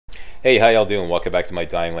Hey, how y'all doing? Welcome back to my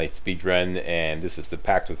Dying Light speedrun, and this is the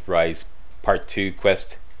Pact with Rais Part 2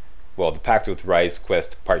 quest. Well, the Pact with Rais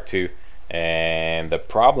quest Part 2. And the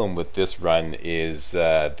problem with this run is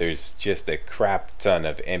there's just a crap ton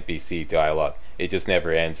of NPC dialogue. It just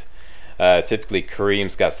never ends. Typically,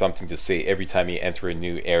 Kareem's got something to say every time you enter a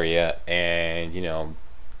new area, and, you know,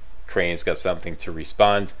 Crane's got something to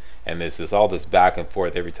respond, and there's all this back and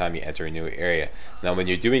forth every time you enter a new area. Now when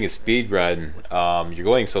you're doing a speed run, you're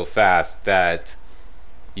going so fast that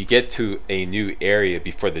you get to a new area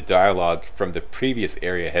before the dialogue from the previous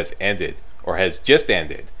area has ended or has just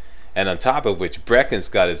ended, and on top of which Brecken's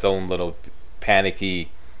got his own little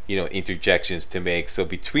panicky, you know, interjections to make. So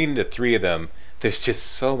between the three of them, there's just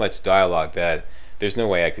so much dialogue that there's no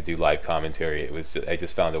way I could do live commentary. I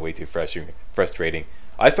just found it way too frustrating.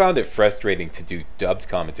 I found it frustrating to do dubbed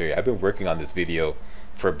commentary. I've been working on this video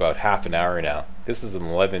for about half an hour now. This is an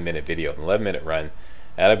 11-minute video, an 11-minute run,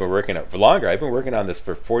 and I've been working on it for longer. I've been working on this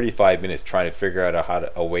for 45 minutes trying to figure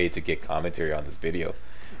out a way to get commentary on this video.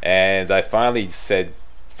 And I finally said,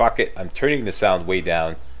 fuck it, I'm turning the sound way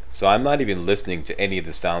down, so I'm not even listening to any of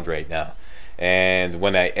the sound right now. And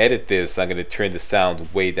when I edit this, I'm going to turn the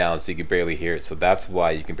sound way down so you can barely hear it. So that's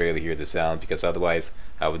why you can barely hear the sound, because otherwise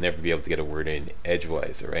I would never be able to get a word in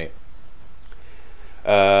edgewise. Alright,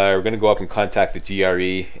 we're going to go up and contact the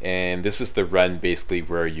GRE, and this is the run basically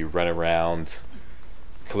where you run around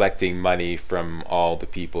collecting money from all the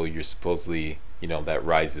people you're supposedly, you know, that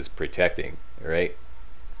Rise is protecting. Alright,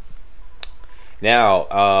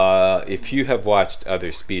 now if you have watched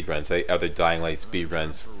other speedruns, other Dying Light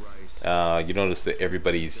speedruns, you notice that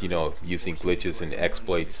everybody's, you know, using glitches and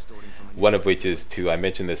exploits. One of which is to, I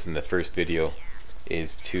mentioned this in the first video,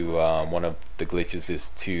 is to one of the glitches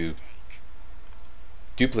is to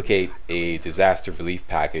duplicate a disaster relief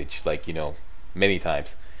package, like, you know, many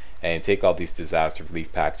times, and take all these disaster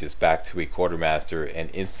relief packages back to a quartermaster and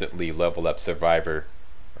instantly level up survivor,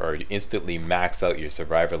 or instantly max out your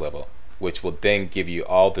survivor level, which will then give you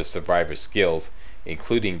all the survivor skills,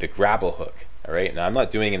 including the grapple hook. Alright, now I'm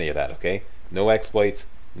not doing any of that, okay? No exploits,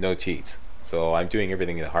 no cheats. So I'm doing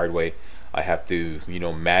everything the hard way. I have to, you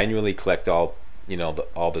know, manually collect all, you know,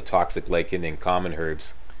 all the toxic lichen and common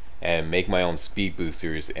herbs, and make my own speed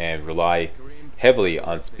boosters, and rely heavily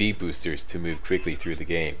on speed boosters to move quickly through the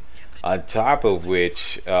game. On top of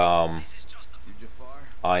which, I'm,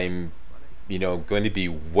 you know, going to be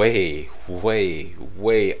way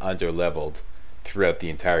under leveled throughout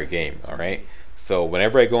the entire game. Alright, so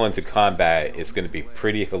whenever I go into combat, it's going to be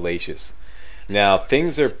pretty hellacious. Now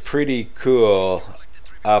things are pretty cool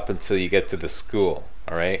up until you get to the school.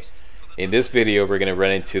 Alright, in this video we're going to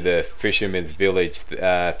run into the fisherman's village.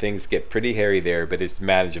 Things get pretty hairy there, but it's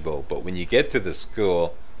manageable. But when you get to the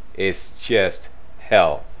school, it's just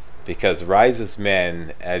hell, because Rise's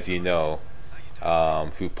men, as you know,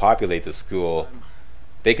 who populate the school,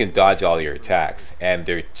 they can dodge all your attacks, and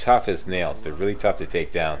they're tough as nails. They're really tough to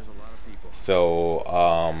take down.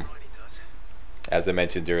 So as I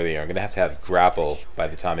mentioned earlier, I'm gonna have to have grapple by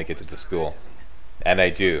the time I get to the school, and I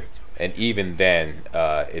do. And even then,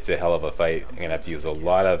 it's a hell of a fight. I'm gonna have to use a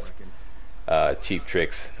lot of cheap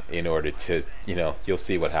tricks in order to, you know, you'll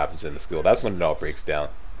see what happens in the school. That's when it all breaks down.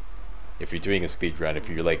 If you're doing a speed run, if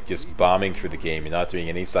you're like just bombing through the game, you're not doing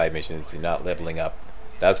any side missions, you're not leveling up,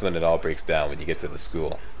 that's when it all breaks down, when you get to the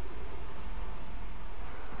school.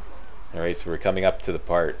 Alright, so we're coming up to the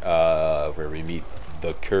part where we meet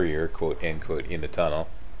the courier, quote unquote, in the tunnel.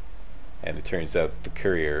 And it turns out the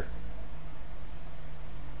courier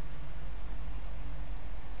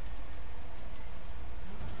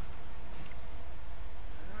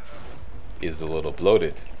is a little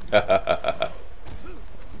bloated.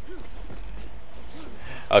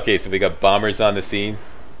 Okay, so we got bombers on the scene.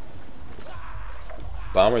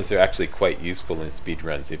 Bombers are actually quite useful in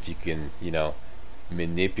speedruns if you can, you know,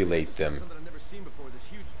 manipulate them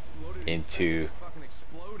into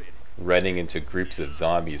running into groups of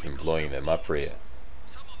zombies and blowing them up for you.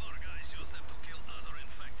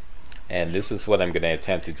 And this is what I'm going to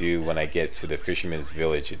attempt to do when I get to the fisherman's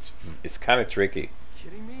village. It's kind of tricky,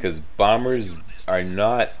 because bombers are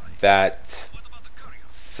not that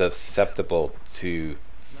susceptible to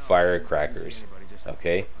firecrackers.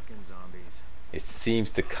 Okay, it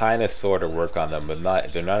seems to kind of sort of work on them,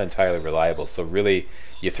 but they're not entirely reliable. So really,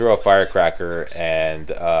 you throw a firecracker and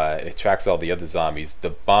it attracts all the other zombies.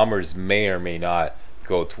 The bombers may or may not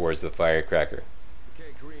go towards the firecracker.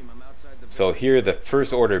 So here the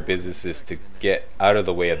first order of business is to get out of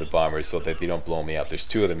the way of the bombers so that they don't blow me up. There's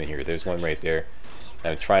two of them in here. There's one right there.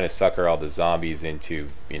 I'm trying to sucker all the zombies into,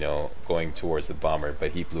 you know, going towards the bomber,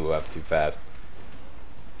 but he blew up too fast.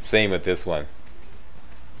 Same with this one.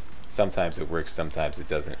 Sometimes it works, sometimes it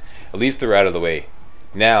doesn't. At least they're out of the way.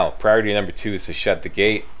 Now, priority number 2 is to shut the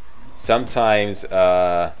gate. Sometimes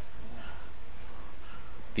the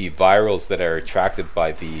virals that are attracted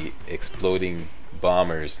by the exploding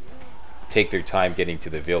bombers take their time getting to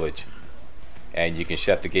the village, and you can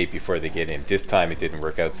shut the gate before they get in. This time it didn't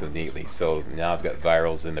work out so neatly, so now I've got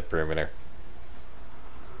virals in the perimeter,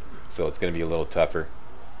 so it's going to be a little tougher.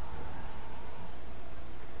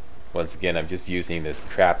 Once again, I'm just using this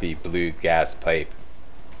crappy blue gas pipe.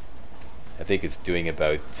 I think it's doing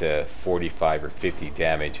about 45 or 50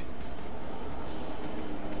 damage.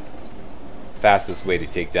 Fastest way to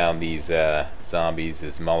take down these zombies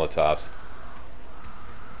is Molotovs.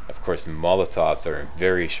 Of course, Molotovs are in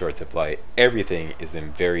very short supply. Everything is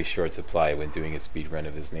in very short supply when doing a speed run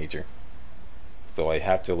of this nature. So I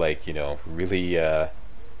have to, like, you know, really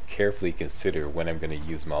carefully consider when I'm going to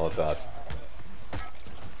use Molotovs.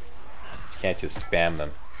 Can't just spam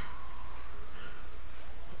them.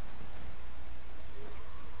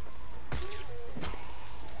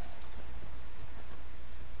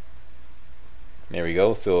 There we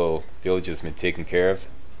go, so village has been taken care of.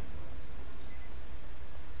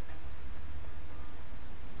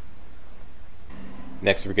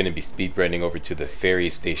 Next we're going to be speed running over to the ferry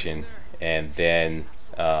station, and then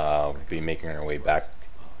we'll be making our way back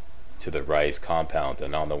to the Rais compound.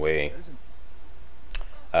 And on the way,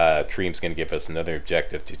 Kareem's going to give us another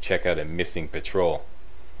objective to check out a missing patrol.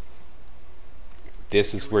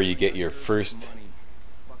 This is where you get your first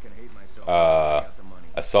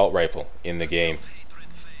assault rifle in the game,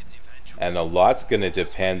 and a lot's going to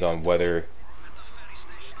depend on whether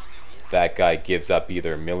that guy gives up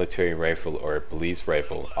either a military rifle or a police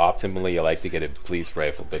rifle. Optimally, I like to get a police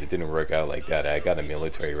rifle, but it didn't work out like that. I got a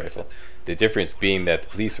military rifle. The difference being that the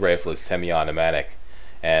police rifle is semi-automatic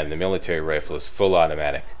and the military rifle is full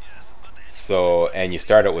automatic. So, and you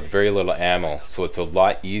start out with very little ammo, so it's a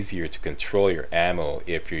lot easier to control your ammo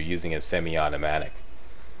if you're using a semi-automatic.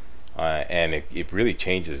 And it really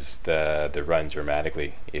changes the run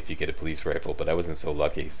dramatically if you get a police rifle, but I wasn't so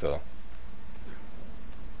lucky. So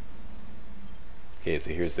okay, so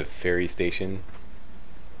here's the ferry station.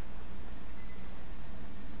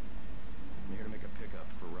 I'm here to make a pickup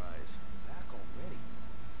for Rais. Back already?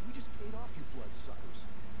 We just paid off, you bloodsuckers.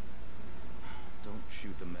 Don't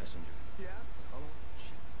shoot the messenger. Yeah? Hello?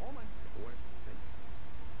 All mine. What?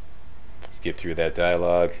 Skip through that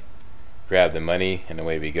dialogue, grab the money, and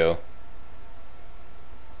away we go.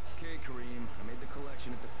 Okay, Kareem, I made the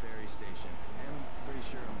collection at the ferry station, and I'm pretty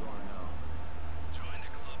sure I'm going home. Join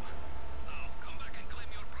the club. Now, come back and claim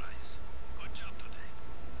your prize. Good job today.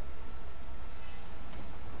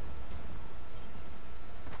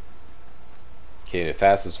 Okay, the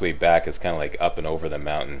fastest way back is kind of like up and over the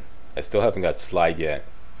mountain. I still haven't got slide yet.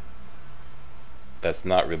 That's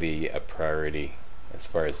not really a priority as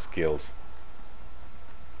far as skills.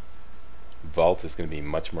 Vault is going to be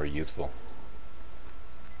much more useful.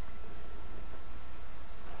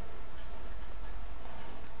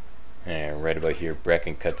 And right about here,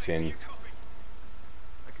 Brecken cuts in.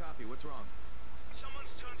 I copy. What's wrong? Someone's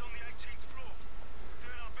turned on the 18th floor.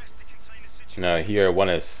 Doing our best to contain the situation. Now here I want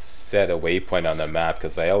to set a waypoint on the map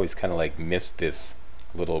because I always kind of like miss this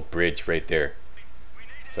little bridge right there.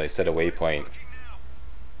 So I set a waypoint.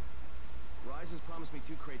 Rais has promised me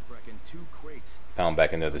 2 crates, Brecken. 2 crates. Pound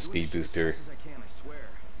back into the speed booster. As fast as I can, I swear.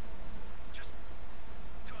 Just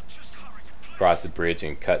hurry. Cross the bridge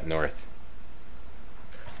and cut north.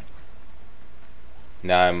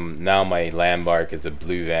 Now my landmark is a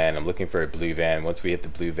blue van. I'm looking for a blue van. Once we hit the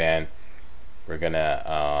blue van, we're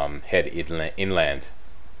gonna head inland.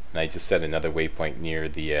 And I just set another waypoint near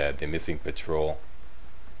the missing patrol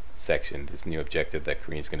section. This new objective that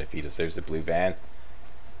Kareem's gonna feed us. There's the blue van.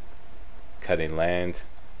 Cut inland.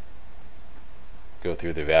 Go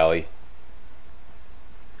through the valley.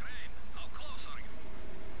 How close are you?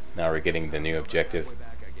 Now we're getting the new objective. Halfway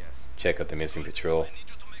back, I guess. Check out the missing patrol. I need you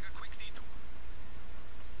to make a quick detour.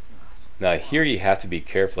 Now here you have to be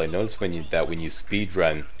careful. I noticed when you speed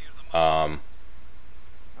run, How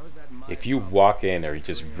is that my if you problem? walk in or you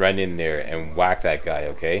just run in there and whack that guy,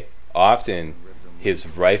 okay? Often his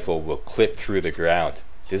rifle will clip through the ground.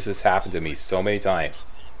 This has happened to me so many times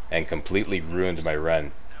and completely ruined my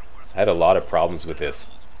run. I had a lot of problems with this,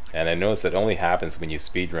 and I noticed that only happens when you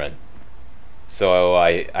speed run. So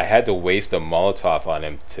I had to waste a Molotov on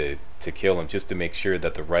him to kill him just to make sure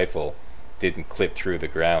that the rifle didn't clip through the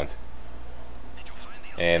ground.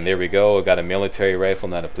 And there we go. I got a military rifle,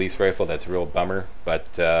 not a police rifle. That's a real bummer, but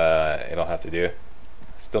it'll have to do.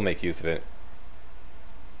 Still make use of it.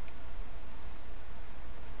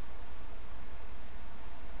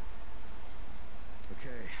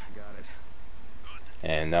 Okay, got it.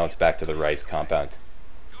 And now it's back to the Rais compound.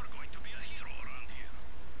 You're going to be a hero around here.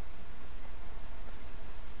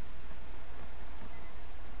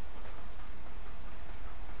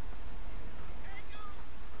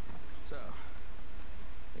 So,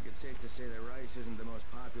 I think it's safe to say that Rice isn't the most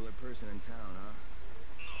popular person in town, huh?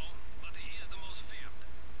 No, but he is the most feared.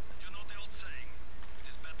 And you know the old saying, it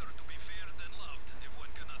is better to be feared than loved if one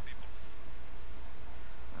cannot be both.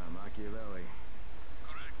 Machiavelli.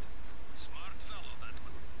 Correct. Smart fellow, that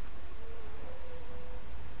one.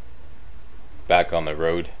 Back on the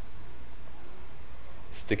road.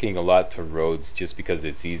 Sticking a lot to roads just because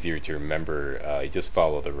it's easier to remember. You just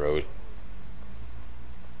follow the road.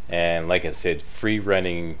 And like I said, free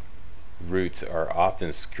running routes are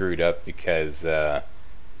often screwed up because they're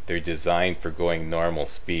designed for going normal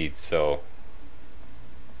speed. So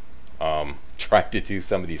trying to do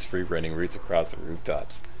some of these free running routes across the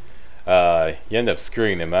rooftops, you end up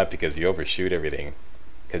screwing them up because you overshoot everything,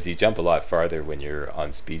 because you jump a lot farther when you're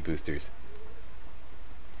on speed boosters.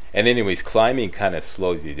 And anyways, climbing kind of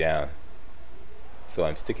slows you down, so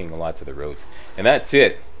I'm sticking a lot to the roads. And that's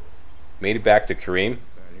it. Made it back to Kareem.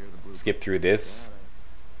 Right here, the blue. Skip through this.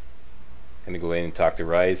 Gonna go in and talk to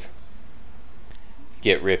Rise,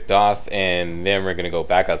 get ripped off, and then we're gonna go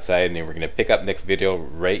back outside, and then we're gonna pick up next video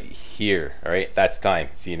right here. All right, that's time.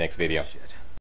 See you next video. Shit.